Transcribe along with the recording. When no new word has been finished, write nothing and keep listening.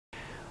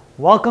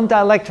Welcome to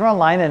iLecture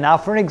Online, and now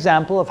for an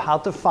example of how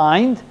to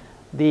find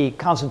the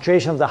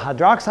concentration of the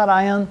hydroxide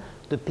ion,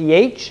 the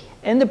pH,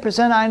 and the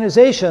percent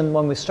ionization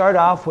when we start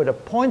off with a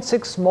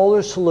 0.6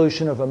 molar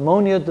solution of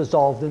ammonia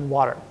dissolved in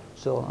water.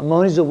 So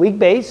ammonia is a weak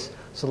base,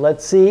 so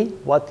let's see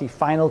what the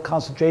final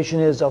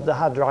concentration is of the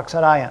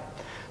hydroxide ion.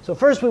 So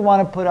first we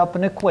want to put up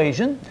an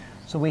equation.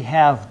 So we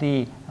have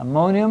the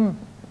ammonium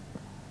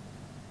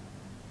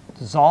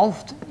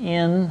dissolved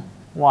in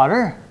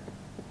water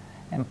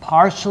and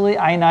partially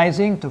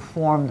ionizing to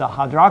form the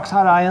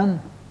hydroxide ion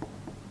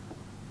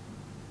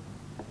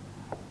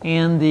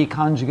and the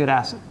conjugate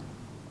acid.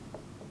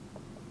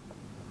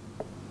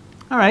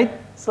 All right,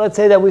 so let's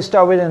say that we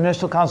start with an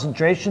initial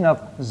concentration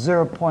of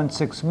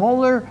 0.6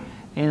 molar,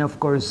 and of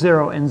course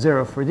 0 and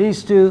 0 for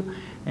these two.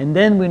 And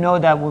then we know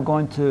that we're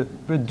going to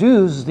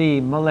reduce the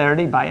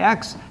molarity by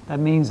x. That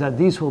means that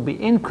these will be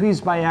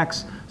increased by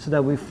x so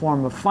that we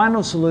form a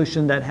final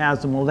solution that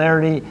has the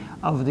molarity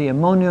of the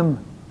ammonium,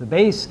 the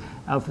base,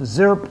 of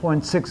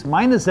 0.6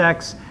 minus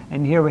x,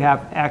 and here we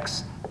have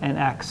x and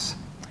x.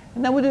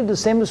 And then we do the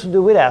same as we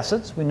do with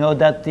acids. We know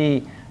that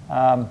the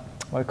what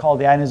we call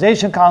the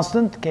ionization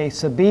constant, K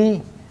sub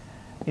B,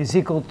 is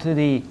equal to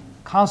the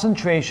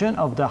concentration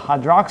of the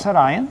hydroxide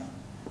ion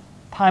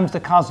times the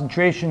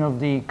concentration of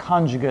the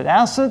conjugate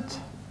acid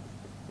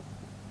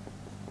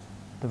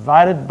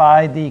divided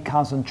by the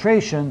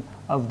concentration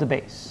of the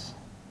base.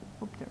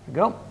 There we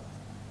go.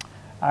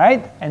 All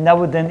right, and that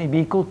would then be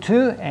equal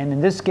to, and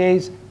in this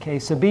case, K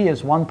sub B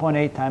is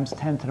 1.8 times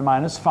 10 to the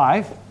minus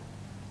 5.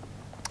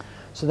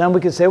 So then we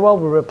could say, well,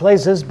 we'll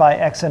replace this by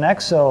x and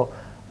x, so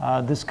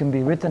this can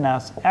be written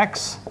as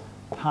x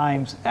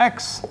times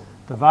x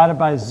divided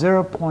by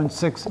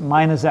 0.6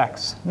 minus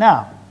x.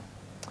 Now,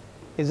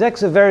 is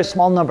x a very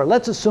small number?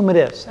 Let's assume it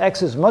is.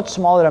 X is much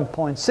smaller than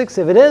 0.6.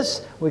 If it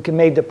is, we can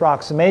make the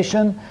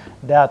approximation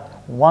that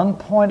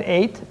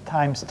 1.8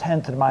 times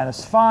 10 to the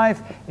minus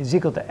 5 is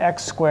equal to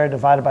x squared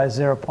divided by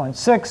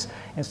 0.6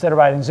 instead of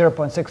writing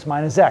 0.6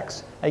 minus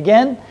x.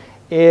 Again,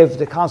 if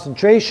the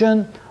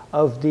concentration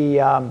of the,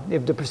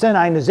 if the percent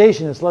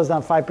ionization is less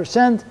than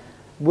 5%,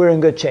 we're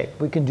in good shape.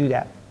 We can do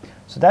that.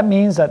 So that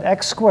means that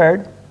x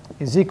squared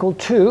is equal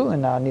to,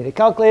 and now I need a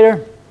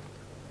calculator,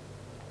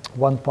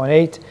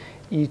 1.8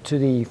 e to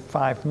the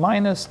 5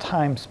 minus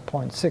times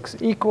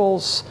 0.6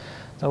 equals,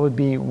 that would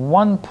be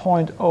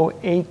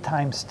 1.08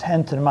 times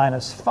 10 to the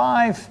minus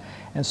 5.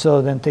 And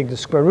so then take the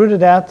square root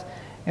of that,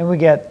 and we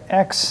get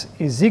x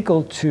is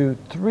equal to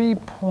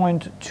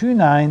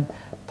 3.29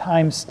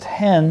 times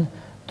 10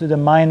 to the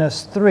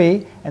minus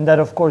 3. And that,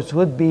 of course,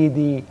 would be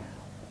the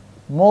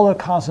molar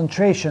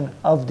concentration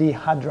of the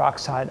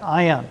hydroxide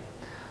ion.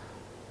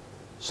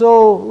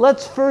 So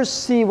let's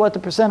first see what the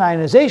percent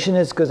ionization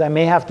is, because I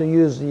may have to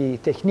use the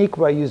technique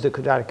where I use the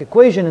quadratic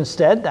equation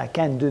instead. I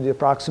can't do the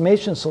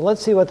approximation. So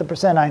let's see what the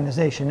percent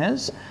ionization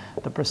is.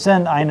 The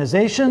percent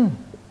ionization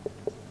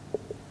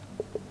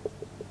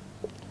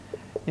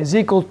is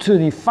equal to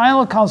the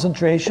final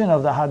concentration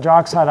of the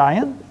hydroxide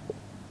ion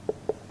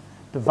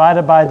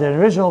divided by the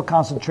original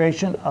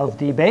concentration of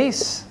the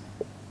base,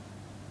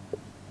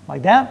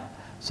 like that.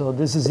 So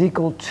this is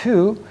equal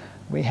to,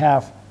 we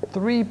have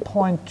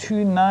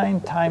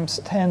 3.29 times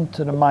 10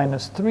 to the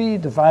minus 3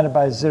 divided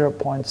by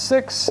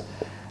 0.6.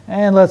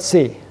 And let's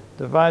see,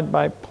 divide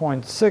by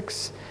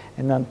 0.6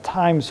 and then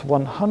times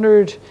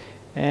 100.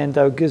 And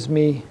that gives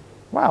me,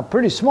 wow,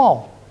 pretty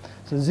small.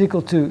 So it's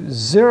equal to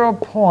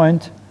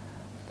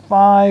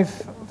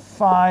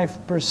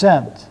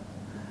 0.55%.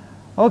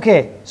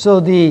 Okay, so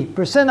the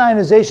percent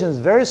ionization is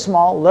very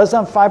small, less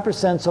than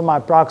 5%, so my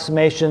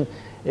approximation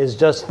is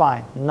just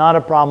fine. Not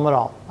a problem at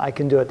all. I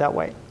can do it that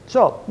way.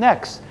 So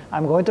next,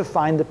 I'm going to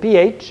find the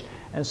pH.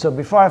 And so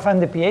before I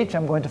find the pH,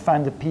 I'm going to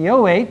find the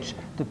pOH.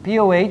 The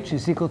pOH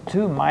is equal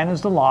to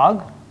minus the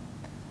log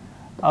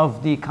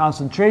of the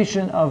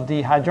concentration of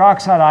the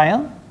hydroxide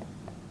ion.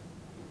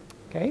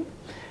 Okay.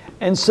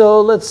 And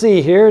so let's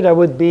see here. That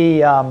would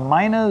be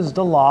minus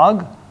the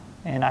log.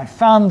 And I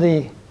found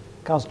the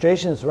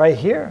concentration is right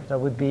here. That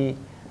would be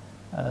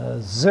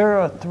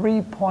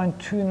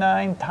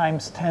 3.29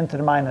 times 10 to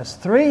the minus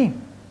 3.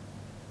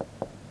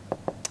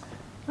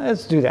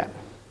 Let's do that.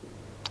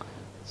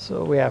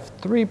 So we have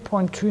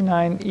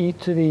 3.29 e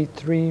to the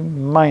 3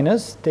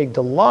 minus, take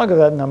the log of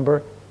that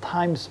number,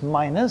 times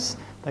minus.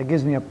 That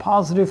gives me a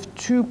positive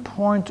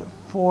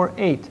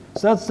 2.48.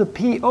 So that's the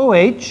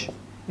pOH,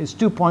 is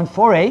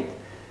 2.48.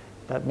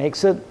 That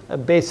makes it a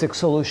basic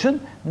solution.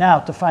 Now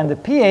to find the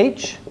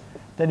pH,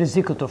 that is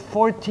equal to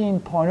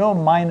 14.0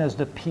 minus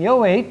the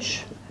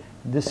pOH.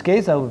 In this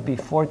case, that would be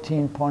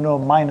 14.0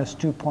 minus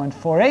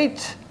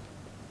 2.48.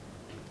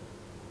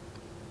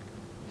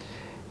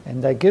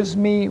 And that gives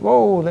me,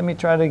 whoa, let me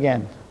try it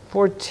again.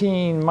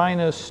 14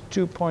 minus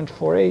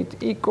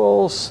 2.48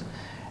 equals,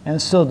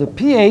 and so the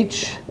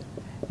pH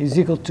is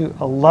equal to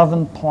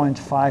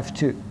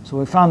 11.52. So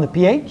we found the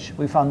pH,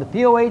 we found the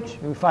pOH,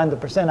 we find the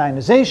percent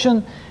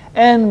ionization,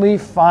 and we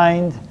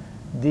find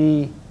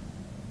the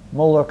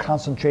molar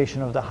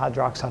concentration of the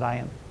hydroxide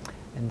ion.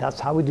 And that's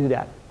how we do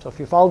that. So if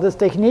you follow this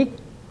technique,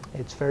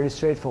 It's very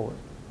straightforward.